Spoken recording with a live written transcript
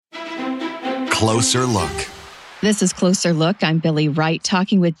Closer Look. This is Closer Look. I'm Billy Wright,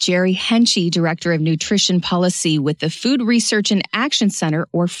 talking with Jerry Henchy, Director of Nutrition Policy with the Food Research and Action Center,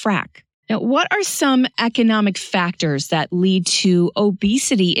 or FRAC. Now, what are some economic factors that lead to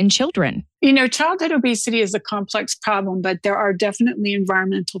obesity in children? Childhood obesity is a complex problem, but there are definitely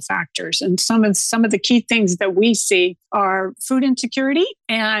environmental factors. And some of the key things that we see are food insecurity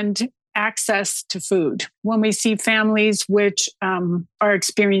and access to food. When we see families which are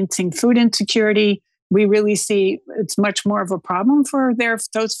experiencing food insecurity, we really see it's much more of a problem for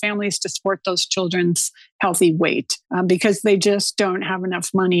those families to support those children's healthy weight because they just don't have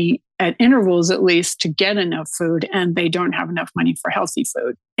enough money at intervals, at least, to get enough food, and they don't have enough money for healthy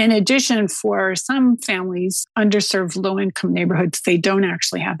food. In addition, for some families, underserved low-income neighborhoods, they don't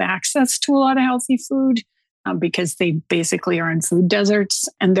actually have access to a lot of healthy food because they basically are in food deserts,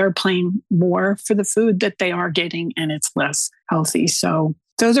 and they're paying more for the food that they are getting, and it's less healthy. So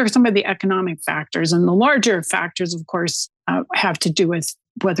those are some of the economic factors. And the larger factors, of course, have to do with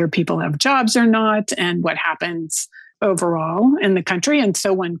whether people have jobs or not and what happens overall in the country. And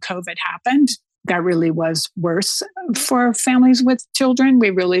so when COVID happened, that really was worse for families with children. We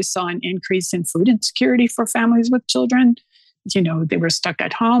really saw an increase in food insecurity for families with children. They were stuck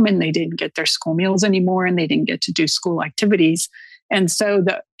at home and they didn't get their school meals anymore and they didn't get to do school activities. And so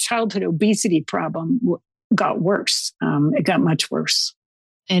the childhood obesity problem got worse. It got much worse.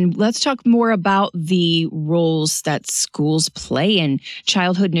 And let's talk more about the roles that schools play in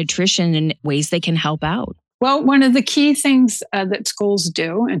childhood nutrition and ways they can help out. Well, one of the key things that schools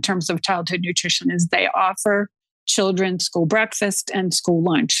do in terms of childhood nutrition is they offer children school breakfast and school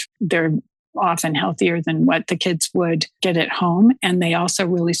lunch. They're often healthier than what the kids would get at home. And they also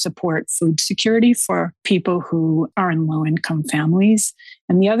really support food security for people who are in low-income families.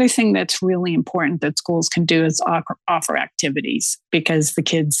 And the other thing that's really important that schools can do is offer activities because the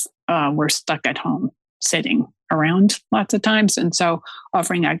kids were stuck at home sitting around lots of times. And so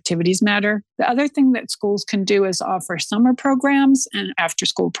offering activities matter. The other thing that schools can do is offer summer programs and after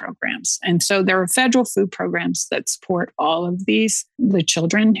school programs. And so there are federal food programs that support all of the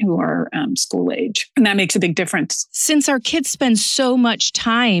children who are school age. And that makes a big difference. Since our kids spend so much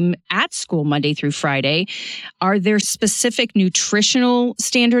time at school Monday through Friday, are there specific nutritional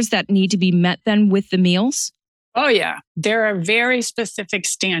standards that need to be met then with the meals? Oh, yeah. There are very specific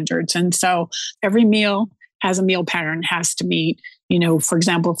standards. And so every meal has a meal pattern, has to meet, for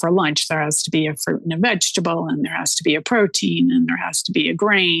example, for lunch, there has to be a fruit and a vegetable, and there has to be a protein, and there has to be a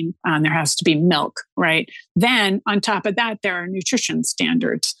grain, and there has to be milk, right? Then on top of that, there are nutrition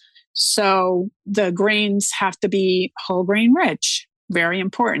standards. So the grains have to be whole grain rich, very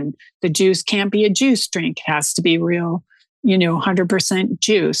important. The juice can't be a juice drink, it has to be real, 100%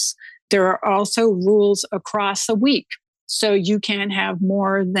 juice. There are also rules across a week. So you can't have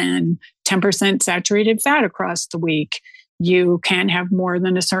more than 10% saturated fat across the week. You can't have more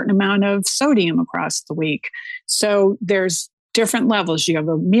than a certain amount of sodium across the week. So there's different levels. You have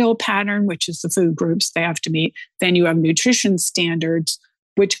a meal pattern, which is the food groups they have to meet. Then you have nutrition standards,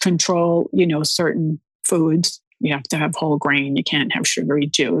 which control, certain foods. You have to have whole grain. You can't have sugary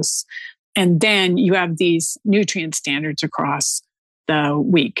juice. And then you have these nutrient standards across the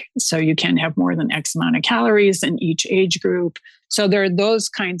week. So you can have more than X amount of calories in each age group. So there are those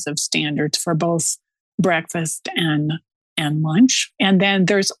kinds of standards for both breakfast and lunch. And then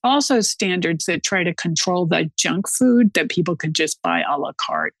there's also standards that try to control the junk food that people could just buy a la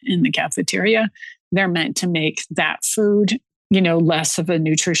carte in the cafeteria. They're meant to make that food, less of a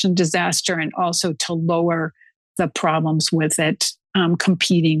nutrition disaster and also to lower the problems with it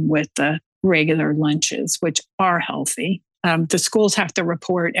competing with the regular lunches, which are healthy. The schools have to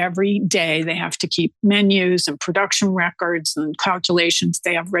report every day. They have to keep menus and production records and calculations.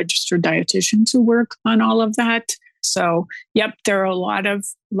 They have registered dietitians who work on all of that. So, there are a lot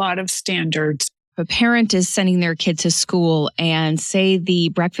of standards. If a parent is sending their kid to school and say the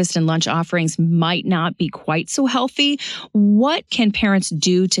breakfast and lunch offerings might not be quite so healthy, what can parents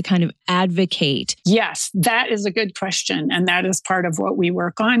do to kind of advocate? Yes, that is a good question. And that is part of what we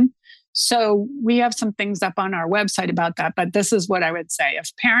work on. So we have some things up on our website about that, but this is what I would say.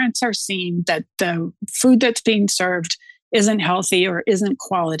 If parents are seeing that the food that's being served isn't healthy or isn't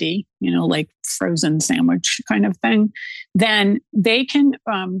quality, like frozen sandwich kind of thing, then they can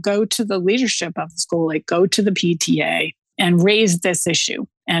go to the leadership of the school, like go to the PTA and raise this issue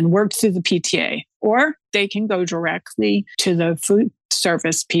and work through the PTA. Or they can go directly to the food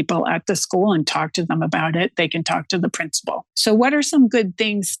service people at the school and talk to them about it. They can talk to the principal. So what are some good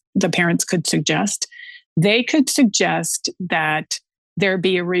things the parents could suggest? They could suggest that there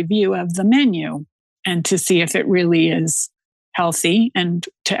be a review of the menu and to see if it really is healthy and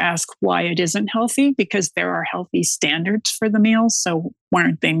to ask why it isn't healthy, because there are healthy standards for the meals. So why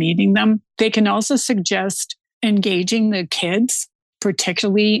aren't they meeting them? They can also suggest engaging the kids,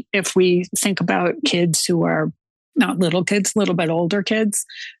 particularly if we think about kids who are not little kids, a little bit older kids.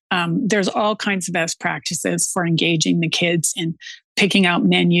 There's all kinds of best practices for engaging the kids in picking out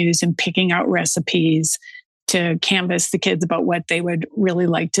menus and picking out recipes to canvass the kids about what they would really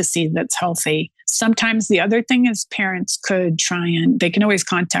like to see that's healthy. Sometimes the other thing is parents could they can always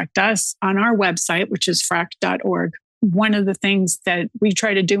contact us on our website, which is frac.org. One of the things that we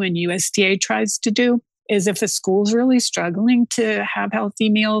try to do and USDA tries to do is if a school's really struggling to have healthy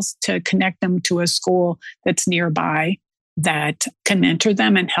meals, to connect them to a school that's nearby that can mentor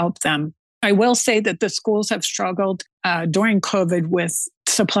them and help them. I will say that the schools have struggled during COVID with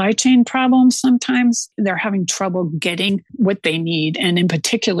supply chain problems. Sometimes they're having trouble getting what they need. And in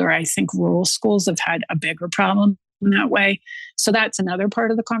particular, I think rural schools have had a bigger problem in that way. So that's another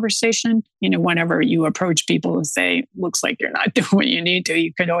part of the conversation. Whenever you approach people and say, looks like you're not doing what you need to,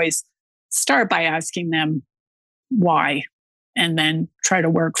 you could always start by asking them why, and then try to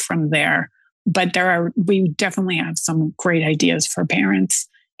work from there. But we definitely have some great ideas for parents,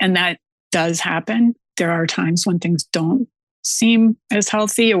 and that does happen. There are times when things don't seem as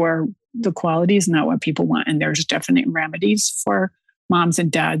healthy or the quality is not what people want. And there's definite remedies for moms and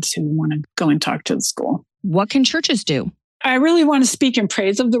dads who want to go and talk to the school. What can churches do? I really want to speak in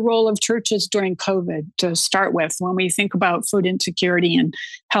praise of the role of churches during COVID to start with. When we think about food insecurity and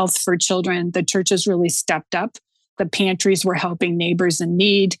health for children, the churches really stepped up. The pantries were helping neighbors in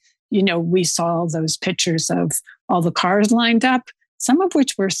need. We saw those pictures of all the cars lined up, some of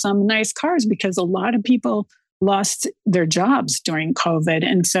which were some nice cars because a lot of people lost their jobs during COVID.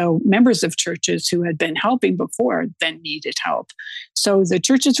 And so members of churches who had been helping before then needed help. So the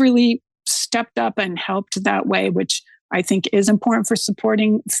churches really stepped up and helped that way, which I think is important for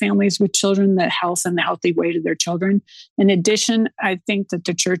supporting families with children, the health and the healthy weight of their children. In addition, I think that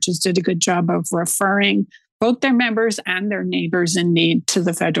the churches did a good job of referring both their members and their neighbors in need to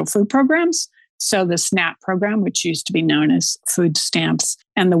the federal food programs. So the SNAP program, which used to be known as food stamps,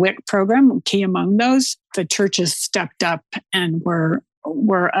 and the WIC program, key among those, the churches stepped up and were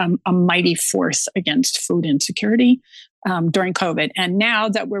a mighty force against food insecurity during COVID. And now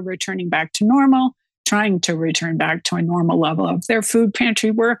that we're returning back to normal, trying to return back to a normal level of their food pantry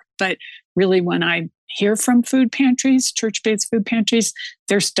work. But really, when I hear from food pantries, church-based food pantries,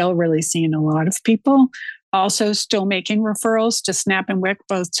 they're still really seeing a lot of people. Also still making referrals to SNAP and WIC,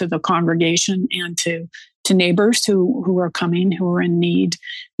 both to the congregation and to neighbors who are coming, who are in need.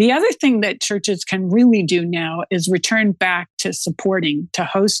 The other thing that churches can really do now is return back to supporting, to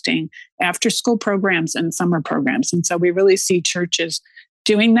hosting after-school programs and summer programs. And so we really see churches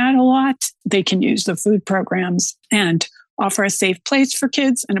doing that a lot. They can use the food programs and offer a safe place for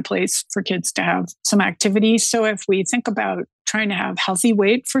kids and a place for kids to have some activities. So if we think about trying to have healthy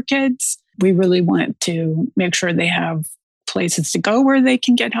weight for kids, we really want to make sure they have places to go where they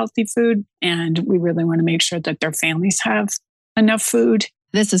can get healthy food. And we really want to make sure that their families have enough food.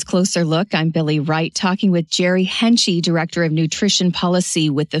 This is Closer Look. I'm Billy Wright, talking with Jerry Henchy, Director of Nutrition Policy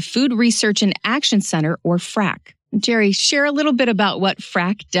with the Food Research and Action Center, or FRAC. Jerry, share a little bit about what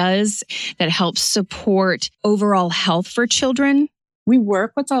FRAC does that helps support overall health for children. We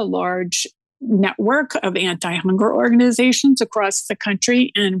work with a large network of anti-hunger organizations across the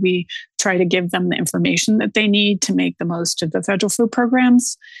country, and we try to give them the information that they need to make the most of the federal food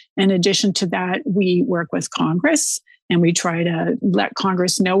programs. In addition to that, we work with Congress, and we try to let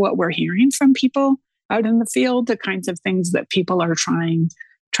Congress know what we're hearing from people out in the field, the kinds of things that people are trying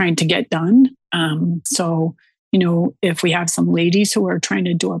to get done. If we have some ladies who are trying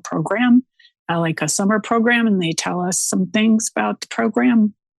to do a program, like a summer program, and they tell us some things about the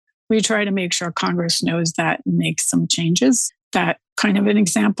program, we try to make sure Congress knows that and makes some changes. That kind of an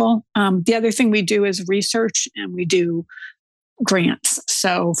example. The other thing we do is research, and we do grants.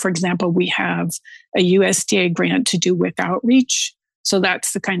 So, for example, we have a USDA grant to do with outreach. So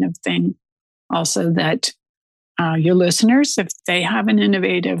that's the kind of thing also that your listeners, if they have an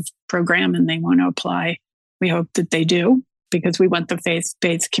innovative program and they want to apply, we hope that they do, because we want the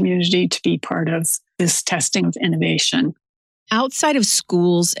faith-based community to be part of this testing of innovation. Outside of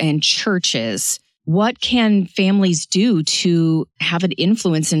schools and churches, what can families do to have an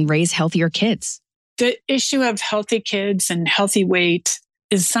influence and raise healthier kids? The issue of healthy kids and healthy weight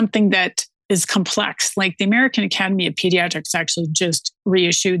is something that is complex. Like the American Academy of Pediatrics actually just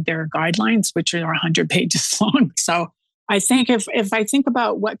reissued their guidelines, which are 100 pages long. So I think if I think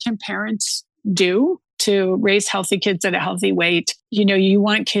about what can parents do to raise healthy kids at a healthy weight, you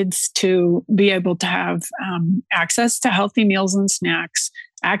want kids to be able to have access to healthy meals and snacks,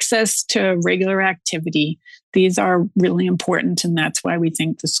 access to regular activity. These are really important. And that's why we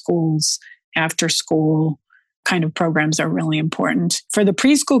think the schools, after school kind of programs are really important. For the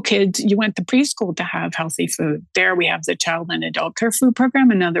preschool kids, you want the preschool to have healthy food. There we have the Child and Adult Care Food Program,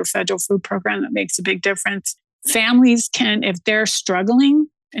 another federal food program that makes a big difference. Families can, if they're struggling,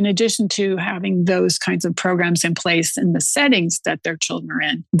 in addition to having those kinds of programs in place in the settings that their children are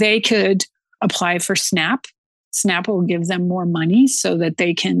in, they could apply for SNAP. SNAP will give them more money so that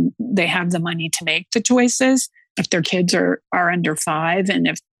they have the money to make the choices. If their kids are under 5, and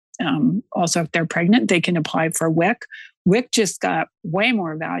if also if they're pregnant, they can apply for WIC. WIC just got way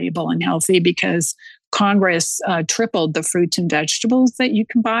more valuable and healthy because Congress tripled the fruits and vegetables that you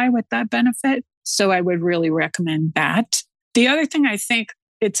can buy with that benefit. So I would really recommend that. The other thing, I think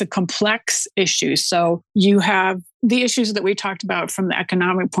it's a complex issue. So you have the issues that we talked about from the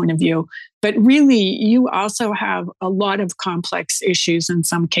economic point of view, but really you also have a lot of complex issues in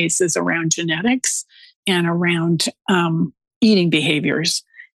some cases around genetics and around eating behaviors.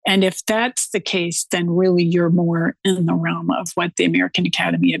 And if that's the case, then really you're more in the realm of what the American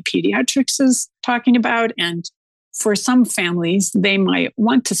Academy of Pediatrics is talking about. And for some families, they might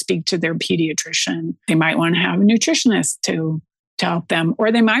want to speak to their pediatrician. They might want to have a nutritionist to help them,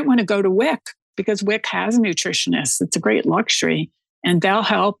 or they might want to go to WIC because WIC has nutritionists. It's a great luxury, and they'll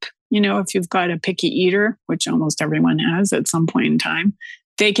help. If you've got a picky eater, which almost everyone has at some point in time,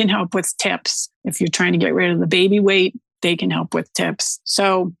 they can help with tips. If you're trying to get rid of the baby weight, they can help with tips.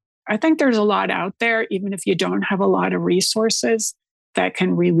 So I think there's a lot out there, even if you don't have a lot of resources, that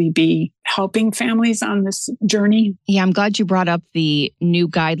can really be helping families on this journey. Yeah, I'm glad you brought up the new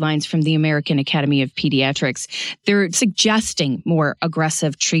guidelines from the American Academy of Pediatrics. They're suggesting more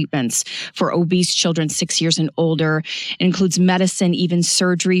aggressive treatments for obese children 6 years and older. It includes medicine, even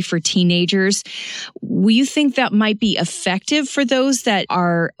surgery for teenagers. Will you think that might be effective for those that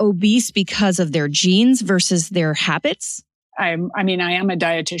are obese because of their genes versus their habits? I am a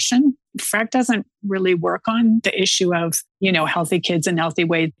dietitian. FRAC doesn't really work on the issue of, healthy kids and healthy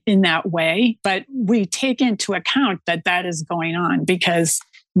weight in that way. But we take into account that is going on because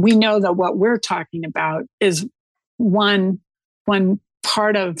we know that what we're talking about is one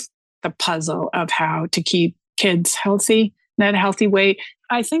part of the puzzle of how to keep kids healthy, that healthy weight.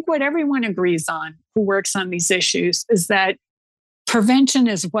 I think what everyone agrees on who works on these issues is that prevention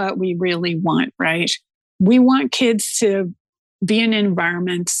is what we really want, right? We want kids to be in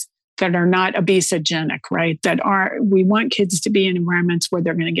environments that are not obesogenic, right? We want kids to be in environments where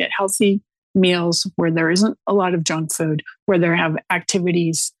they're going to get healthy meals, where there isn't a lot of junk food, where they have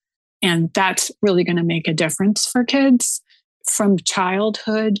activities. And that's really going to make a difference for kids from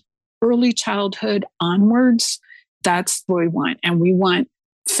early childhood onwards. That's what we want. And we want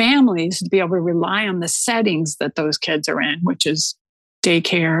families to be able to rely on the settings that those kids are in, which is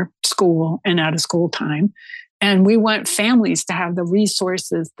daycare, school, and out of school time. And we want families to have the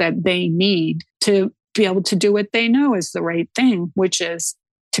resources that they need to be able to do what they know is the right thing, which is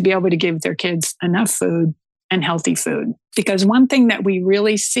to be able to give their kids enough food and healthy food. Because one thing that we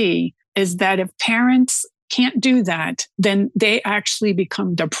really see is that if parents can't do that, then they actually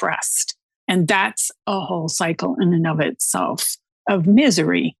become depressed. And that's a whole cycle in and of itself of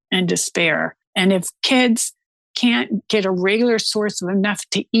misery and despair. And if kids can't get a regular source of enough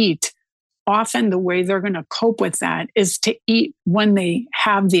to eat, often the way they're going to cope with that is to eat when they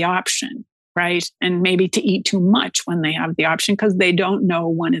have the option, right? And maybe to eat too much when they have the option because they don't know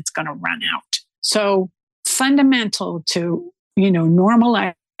when it's going to run out. So fundamental to,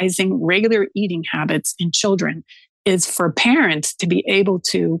 normalizing regular eating habits in children is for parents to be able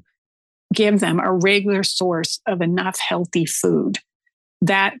to give them a regular source of enough healthy food.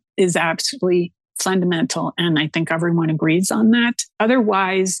 That is absolutely fundamental. And I think everyone agrees on that.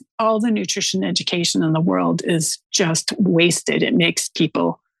 Otherwise, all the nutrition education in the world is just wasted. It makes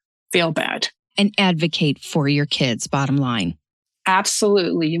people feel bad. And advocate for your kids, bottom line.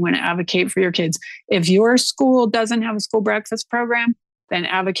 Absolutely. You want to advocate for your kids. If your school doesn't have a school breakfast program, then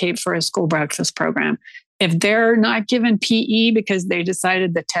advocate for a school breakfast program. If they're not given PE because they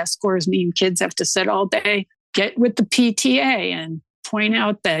decided the test scores mean kids have to sit all day, get with the PTA and point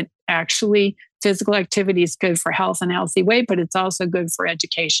out that actually physical activity is good for health and healthy weight, but it's also good for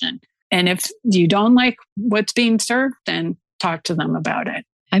education. And if you don't like what's being served, then talk to them about it.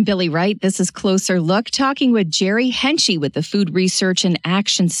 I'm Billy Wright. This is Closer Look, talking with Jerry Henchy with the Food Research and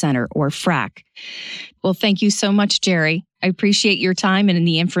Action Center, or FRAC. Well, thank you so much, Jerry. I appreciate your time and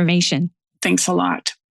the information. Thanks a lot.